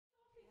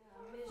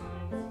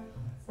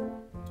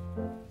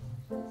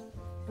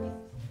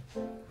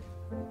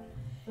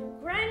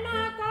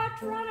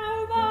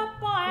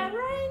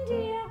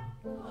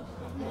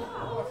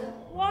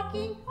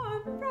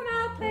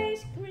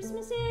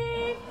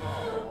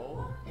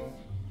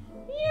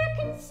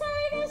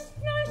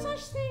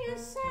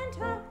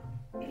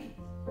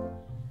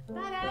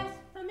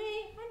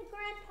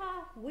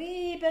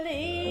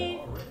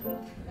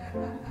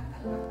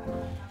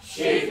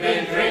She's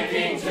been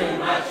drinking too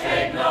much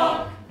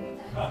eggnog.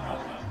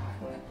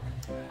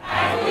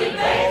 And we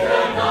begged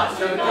her not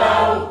to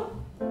go.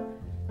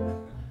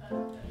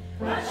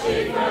 But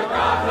she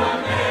forgot her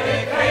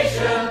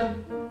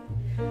medication.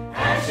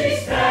 And she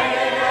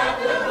staggered out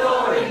the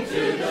door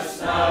into the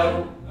snow.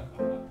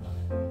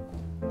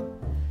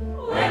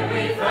 When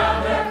we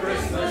found her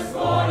Christmas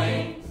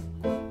morning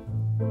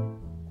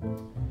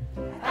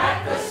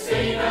at the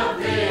scene of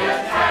the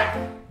attack,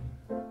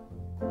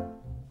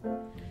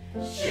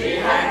 she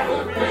had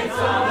footprints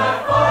on her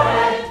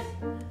forehead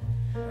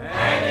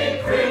and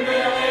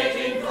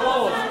incriminating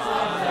claws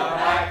on her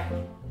back.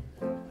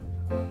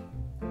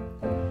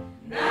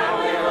 Now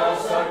we're all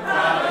so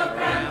proud of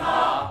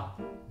Grandpa.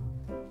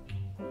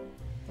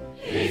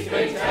 He's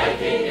been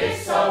taking it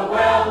so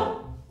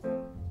well.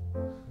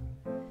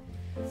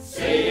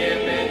 See him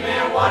in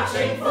there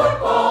watching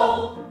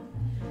football,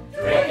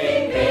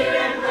 drinking beer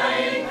and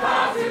playing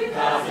cards with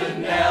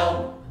Cousin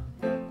Nell.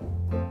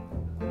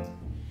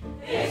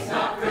 It's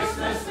not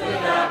Christmas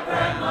without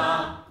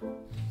Grandma.